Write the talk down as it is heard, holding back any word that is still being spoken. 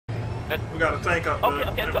We got a tank up there.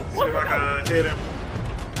 Okay, Let me see if I can hit him.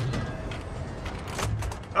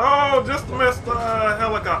 Oh, just missed the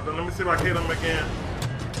helicopter. Let me see if I can hit him again.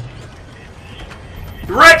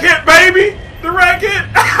 The wreck hit, baby! The wreck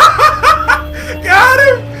hit! Got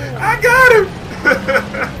him! I got him!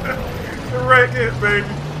 The wreck hit, baby.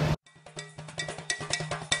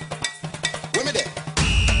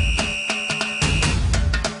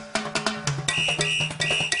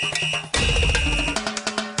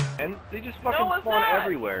 And they just fucking spawn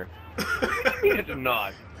everywhere. It's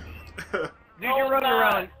not. Dude, you're running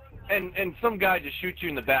around and some guy just shoots you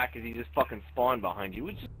in the back because he just fucking spawned behind you.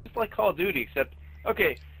 Which is just like Call of Duty, except,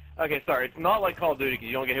 okay, sorry, it's not like Call of Duty because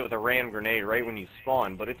you don't get hit with a random grenade right when you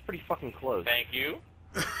spawn, but it's pretty fucking close. Thank you.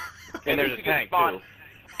 And there's a tank, too.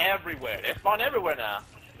 Everywhere. They spawn everywhere now.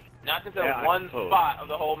 Not just in one spot of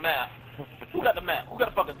the whole map. Who got the map? Who got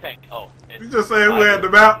the fucking tank? Oh. You just saying who had the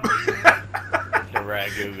map? It's a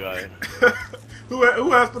ragu guy.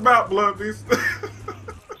 Who has the map, Bloodbeast?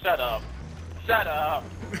 Shut up. Shut up.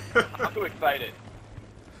 I'm too excited.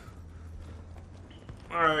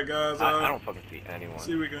 Alright, guys. I don't fucking see anyone.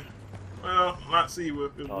 See we can. Well, not see if we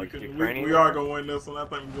are going to win this one. I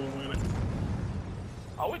think we're going to win it.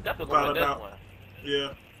 Oh, we definitely going to win this one.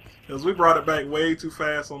 Yeah. Because we brought it back way too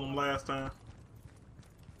fast on them last time.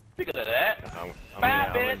 Speaking of that,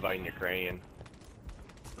 I'm inviting Ukrainian.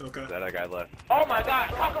 Okay. That other guy left. Oh my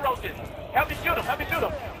god, cockroaches! Help me shoot him, help me shoot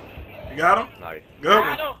him! You got him? Nice. Good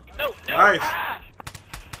one. No. Nice. Ah.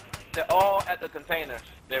 They're all at the containers.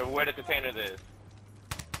 They're where the containers is.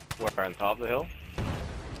 Where, on top of the hill?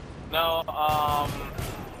 No, Wow.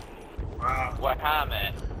 where I'm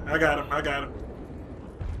at. I got him.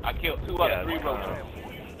 I killed 2 out of 3 roaches.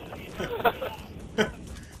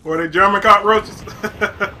 Were they German cockroaches?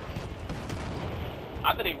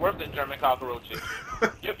 I think they worse than German cockroaches.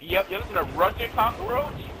 Yep, you listen to Russian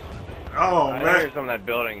cockroach? Oh, I man. heard some of that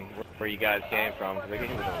building where you guys came from, because they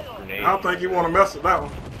came with a grenade. I don't think you want to mess with that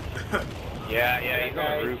one. Yeah, he's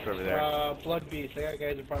on the roof over there. Bloodbeast, they got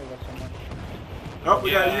guys in front of us somewhere. Oh, we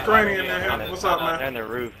got a Ukrainian in here. What's up, man? And the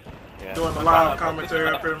roof. Yeah. Doing the live commentary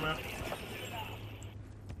up here, man.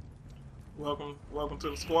 Welcome to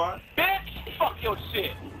the squad. Bitch, fuck your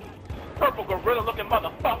shit. Purple gorilla looking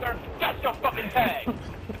motherfucker. That's your fucking tag.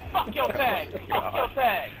 Fuck your tag. Fuck your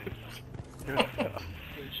tag. We're getting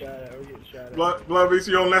shot at. Bloodbeast,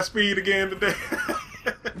 you on that speed again today?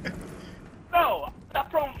 No, that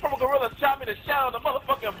purple gorilla shot me in the shadow of the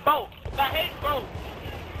motherfucking boat. I hate boats.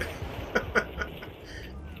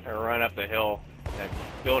 I run up the hill, that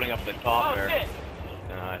building up the top there. Shit.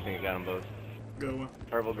 I think I got them both. Good one.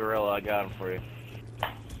 Purple gorilla, I got him for you.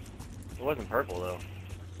 It wasn't purple though.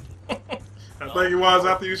 I think he was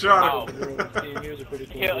after you shot him.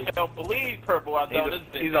 He'll bleed purple. I know this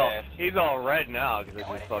bitch. He's all red now because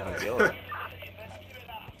I just fucking killed him.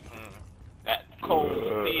 That cold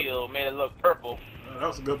steel made it look purple. That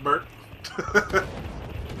was a good burp.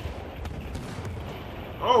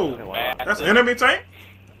 Oh, that's enemy tank?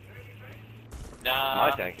 Nah,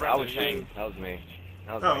 my tank. I was shooting. That was me.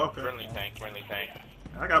 Okay. Friendly tank.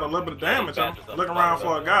 I got a little bit of damage. I'm looking around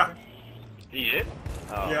for a guy. He did?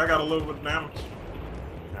 Oh. Yeah, I got a little bit of damage.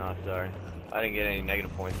 No, sorry. I didn't get any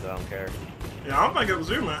negative points, so I don't care. Yeah, I don't think it was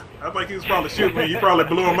you, man. I think he was probably shooting me. You probably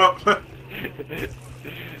blew him up.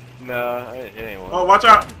 No, it ain't one. Oh, watch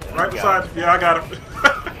out. Right beside you. Yeah, I got him.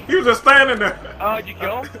 He was just standing there. Oh, did you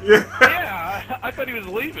kill him? Yeah. Yeah, I thought he was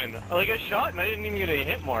leaving. Like, I shot and I didn't even get a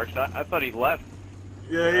hit mark. I thought he left.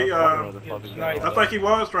 Yeah, he, I think he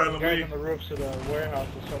was trying to leave. leave. On the roofs of the warehouse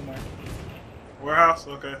or somewhere. Warehouse?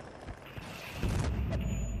 Okay.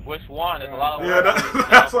 Which one? There's a lot of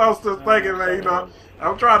that's what I was just thinking, man. You know,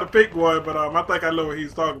 I'm trying to pick one, but I think I know what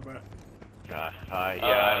he's talking about. Yeah, I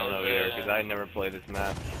don't know either, because I never played this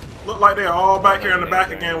map. Look like they're all back here in the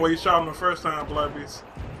back again where you shot him the first time, Bloodbeast.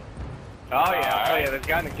 Oh, yeah, there's a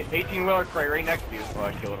guy in the 18-wheeler right next to you. Oh,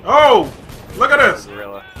 I killed him. Oh! Look at this!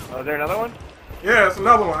 Gorilla. Oh, is there another one? Yeah, it's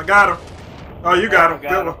another one. I got him. Oh, you got him.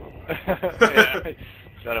 Good one. Yeah,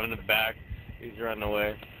 shot him in the back. He's running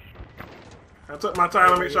away. I took my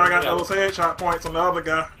time to make sure I got those headshot points on the other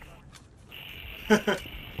guy.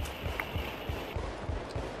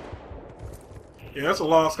 Yeah, it's a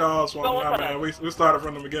lost cause for me, man. We started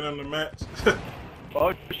from the beginning of the match.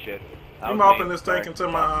 Oh, shit. I'm mopping this tank until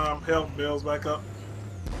my health builds back up.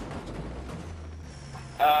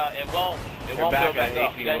 It won't build back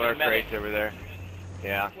up. 18-wheeler crates over there.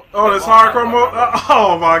 Yeah. Oh, this hardcore mode?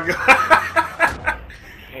 Oh, my God.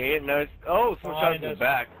 Hey, no. Oh, some shots in the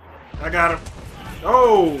back. I got him.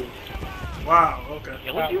 Oh. Wow, okay.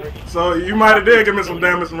 So you might have did give me some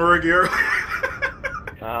damage from Meriggi earlier.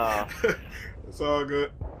 Oh. It's all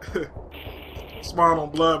good. Spawn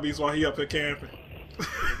on Bloodbeast while he up here camping.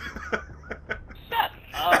 Shut up.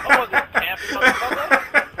 I wasn't camping,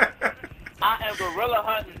 motherfucker. I am gorilla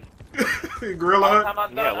hunting. Gorilla All the hunt? time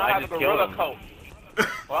I'm done, I have a gorilla coat.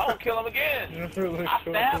 Well, I won't kill him again. I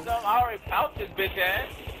stabbed him. I already pounced his bitch ass.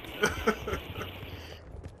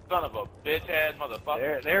 Son of a bitch ass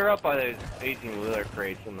motherfucker. They're up by those 18-wheeler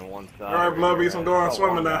crates on the one side. Alright, Bloodbeast, I'm going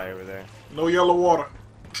swimming now. Over there. No yellow water.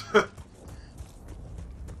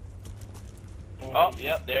 Oh,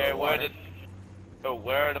 yep, there where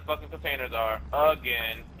the fucking containers are.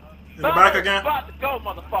 Again. In the back again? About to go,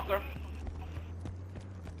 motherfucker.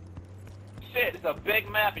 Shit, it's a big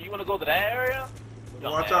map, and you wanna go to that area?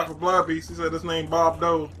 Watch out for Bloodbeast. He said his name Bob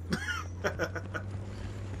Doe.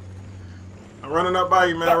 I'm running up by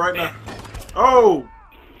you, man, right now. Oh!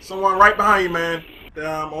 Someone right behind you, man.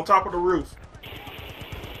 On top of the roof.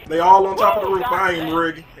 They all on top of the roof behind you,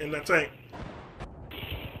 Meriggi, in that tank.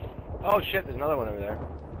 Oh shit, there's another one over there.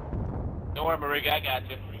 Don't worry, Meriggi, I got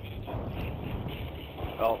you.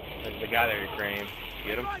 Oh, there's the guy there, Crane.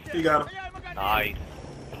 Get him? You got him. Nice.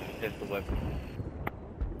 Pistol whip.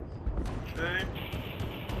 Okay.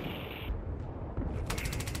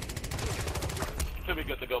 Should be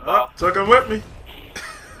good to go, Bob. Took him with me.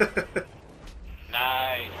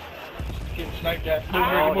 Nice. Getting sniped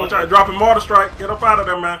at. Watch out, dropping mortar strike. Get up out of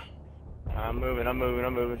there, man. I'm moving.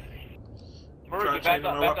 Meriggi,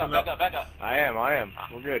 back up. I am.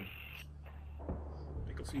 We're good.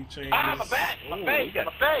 Make a few changes. Ah, my back. My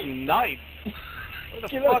face. Nice. Where the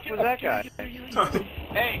fuck was that guy?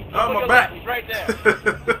 Hey, Oh, look my back. at he's right there.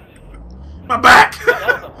 My back.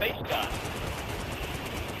 That was a face shot.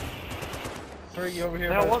 Meriggi over here.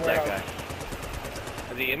 Where the hell was that guy?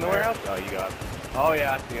 Is he in the warehouse? Oh, you got him. Oh,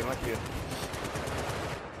 yeah, I see him. I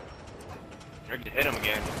just hit him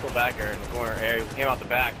again. He's still back there in the corner. There, he came out the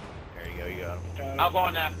back. There you go, you got him. I'm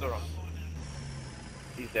going after him.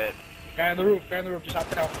 He's dead. Guy on the roof, just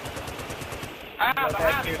hopped out.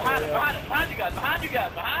 Behind you guys.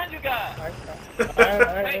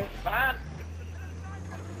 Hey, behind.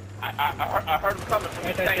 I heard him coming from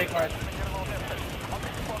the tank.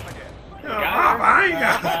 I ain't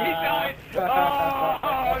got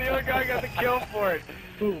Oh, the other guy got the kill for it.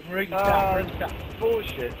 Ooh, Meriggi, stop.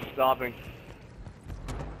 Bullshit. Stopping.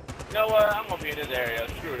 You know what? I'm gonna be in this area.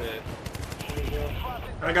 Screw this.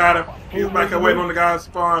 I got him. He's back there waiting on the guy to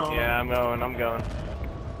spawn on him. Yeah, I'm going.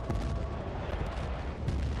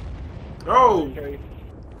 Oh! Okay.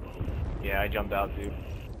 Yeah, I jumped out too.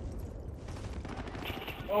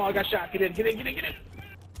 Oh, I got shot. Get in.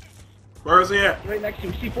 Where is he at? Right next to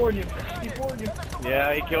you. C4 you.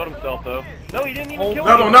 Yeah, he killed himself though. No, he didn't even kill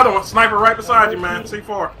Another one. Sniper right beside you, man.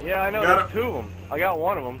 C4. Yeah, I know. Got There's two of them. I got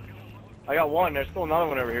one of them. I got one. There's still another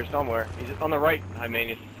one over here somewhere. He's just on the right,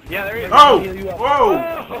 Hymanius. Yeah, there he is. Oh! Whoa!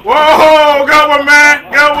 Whoa! Good one,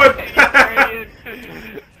 man! Good one!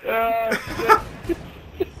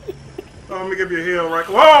 Oh, let me give you a heal right.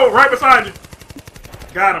 Whoa! Right beside you.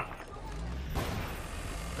 Got him.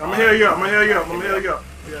 I'm gonna heal you up.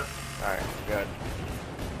 Yeah. Alright, good.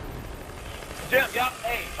 Jim, yup.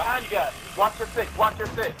 Hey, behind you guys. Watch your six.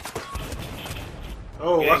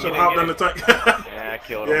 Oh, I should have hopped in the tank. Yeah, I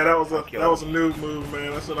killed him. Yeah, that was a noob move,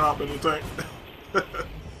 man. I should have hopped in the tank.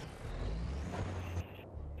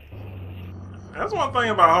 That's one thing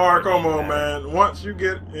about hardcore mode, man. Once you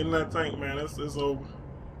get in that tank, man, it's over.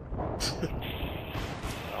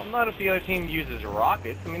 I'm not if the other team uses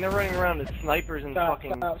rockets. I mean, they're running around as snipers and Stop.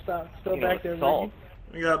 Still back there, assault. Meriggi.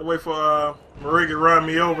 You got to wait for Meriggi to run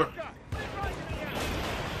me over.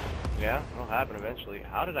 Yeah, it'll happen eventually.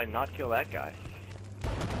 How did I not kill that guy?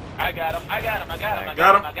 I got him.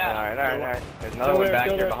 Alright. There's another one back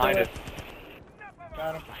here behind us.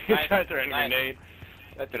 Got him. He tried throwing a grenade.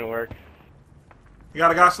 That didn't work. You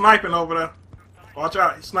got a guy sniping over there. Watch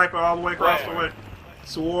out. He's sniping all the way across the way.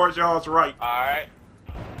 Towards y'all's right. Alright.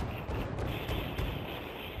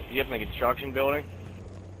 You up in the construction building?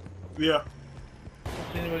 Yeah. Don't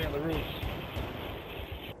see anybody on the roof.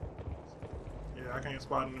 Yeah, I can't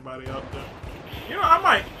spot anybody up there. You know, I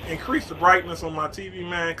might increase the brightness on my TV,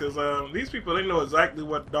 man, because these people, they know exactly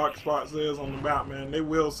what dark spots is on the map, man. They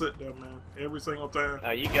will sit there, man, every single time.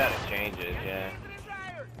 Oh, you gotta change it, yeah.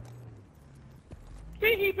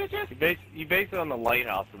 You base it on the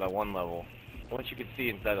lighthouse for that one level. Once you can see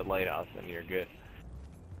inside the lighthouse, then you're good.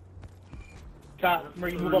 Stop.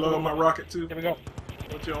 Meriggi, move Reload up. my rocket, too. Here we go.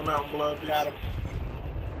 Put you on that one, Bloodbeast. Got him.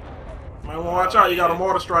 Might want to watch out. You got a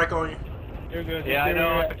mortar strike on you. You're good. Yeah, I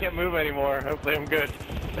know. I can't move anymore. Hopefully I'm good.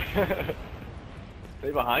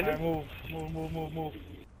 They behind us? Move.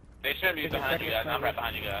 They shouldn't be behind you guys. I'm right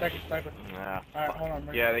behind you guys. Second sniper. Nah. Alright, hold on,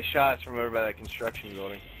 Meriggi. Yeah, they shot us from over by that construction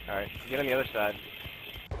building. Alright, get on the other side.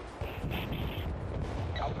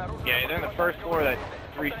 Yeah, they're in the first floor of that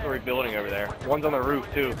 3-story building over there. One's on the roof,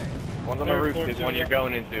 too. One's on the roof, the one you're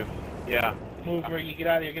going into. Yeah. Move, Meriggi, get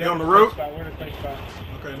out of here. Get You out on the of roof? Spot. We're in a tight spot.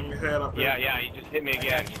 Okay, let me head up there. Yeah, he just hit me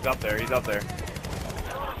again. He's up there, he's up there.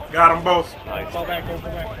 Got them both. Nice. Fall back, go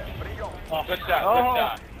back. Oh, Good shot, good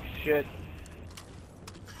shot. Shit.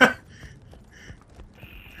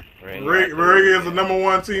 Meriggi is the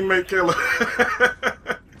 #1 teammate killer.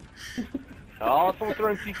 Oh, someone's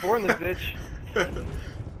throwing C4 in this bitch.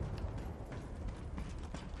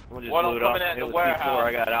 We'll just One load coming up. at Hit the with warehouse. C4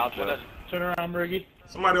 I got out there. turn around, Meriggi.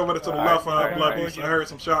 Somebody over there to the left, Bloodbeast. I heard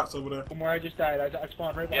some shots over there. From where I just died, I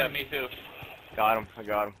spawned right Yeah, behind me too. Got him, I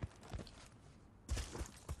got him.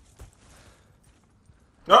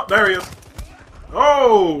 Oh, there he is.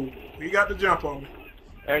 Oh, he got the jump on me.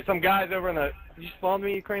 There's some guys over in the... You spawned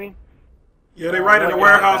me, Ukrainian? Yeah, they right in the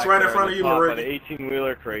warehouse, right in front of you, By the Meriggi.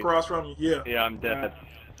 18-wheeler crate. Across from you, yeah. Yeah, I'm dead.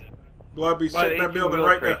 Bloodbeast By shit the that building 18-wheeler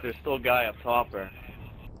right crate, there. there's still a guy up top there.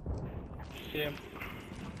 See him.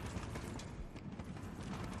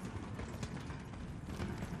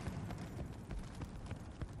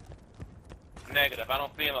 Negative. I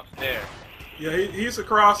don't see him upstairs. Yeah, he's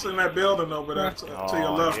across in that building over there to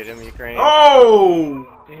your left. Hit him, Ukrainian. Oh!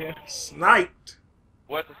 Yeah. Sniped.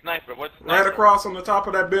 Where's the sniper? Where's the sniper? Right across on the top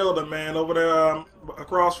of that building, man. Over there,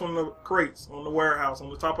 across from the crates on the warehouse, on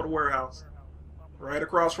the top of the warehouse. Right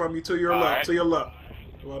across from you to your left, right. to your left.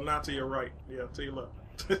 Well, not to your right. Yeah, to your left.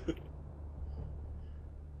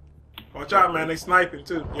 Watch out, man. They sniping,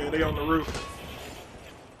 too. Yeah, they on the roof.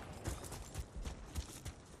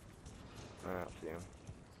 I don't see him.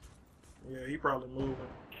 Yeah, he probably moving.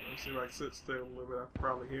 Let's see if I can sit still a little bit. I can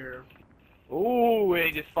probably hear him. Ooh,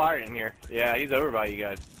 he just fired in here. Yeah, he's over by you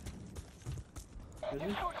guys.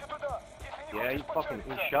 Yeah, he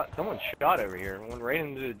shot. Someone shot over here. Went right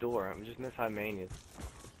into the door. I'm just missed how main is.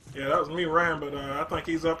 Yeah, that was me, Ryan, but I think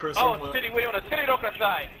he's up here Oh, somewhere. city, we on the city local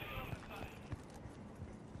side.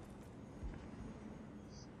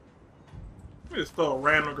 Let me just throw a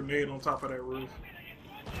random grenade on top of that roof.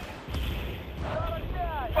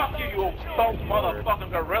 Fuck you, you old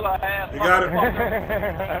motherfucking gorilla ass. You got it?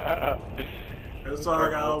 motherfucker. That's all I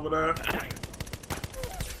got over there.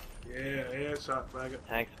 Yeah, headshot, faggot.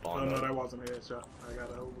 Tank Oh, spawn. no, that wasn't a headshot. I got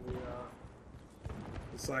over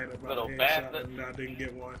excited about Little a headshot bastard. and I didn't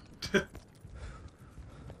get one.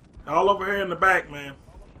 All over here in the back, man.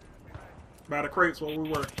 By the crates where we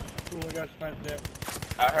were. Ooh, I got sniped there.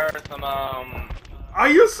 I heard some, Are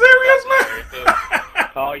you serious, man?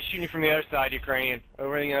 Oh, he's shooting from the other side, Ukrainian.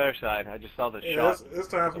 Over on the other side. I just saw the Yeah, shot. it's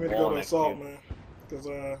time for me to Wall go to next to assault, you. man. Because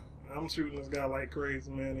I'm shooting this guy like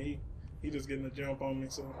crazy, man. He just getting a jump on me,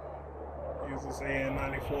 so use this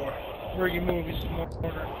AN-94. Meriggi, move. He's in the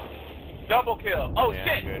corner. double kill. Oh, Yeah,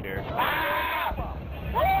 shit. good here. Ah!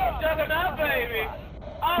 Woo! Juggernaut, baby.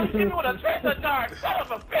 Oh, give me with a tracer dart. Son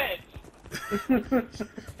of a bitch.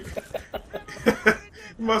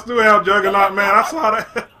 You must do have Juggernaut, man. I saw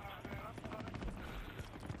that.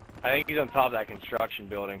 I think he's on top of that construction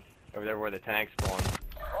building. Over there where the tank spawned.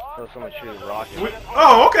 So someone shoot a rocket.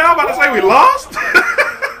 Oh, okay. I'm about to say we lost.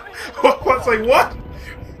 What? Say what?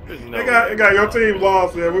 There's no They got your team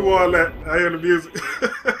lost, man. We won that. I hear the music.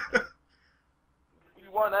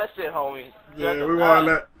 You won that shit, homie. Yeah, we won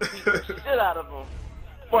that. Beat the shit out of him.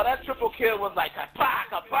 Boy, that triple kill was like ka-pa,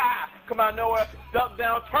 ka-pa. Come out of nowhere, duck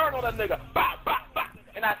down, turn on that nigga. Bah, bah, bah.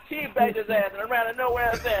 And I teabagged his ass and I ran out of nowhere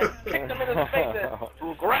and said, kicked him in his face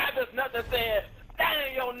and grabbed his nuts and said,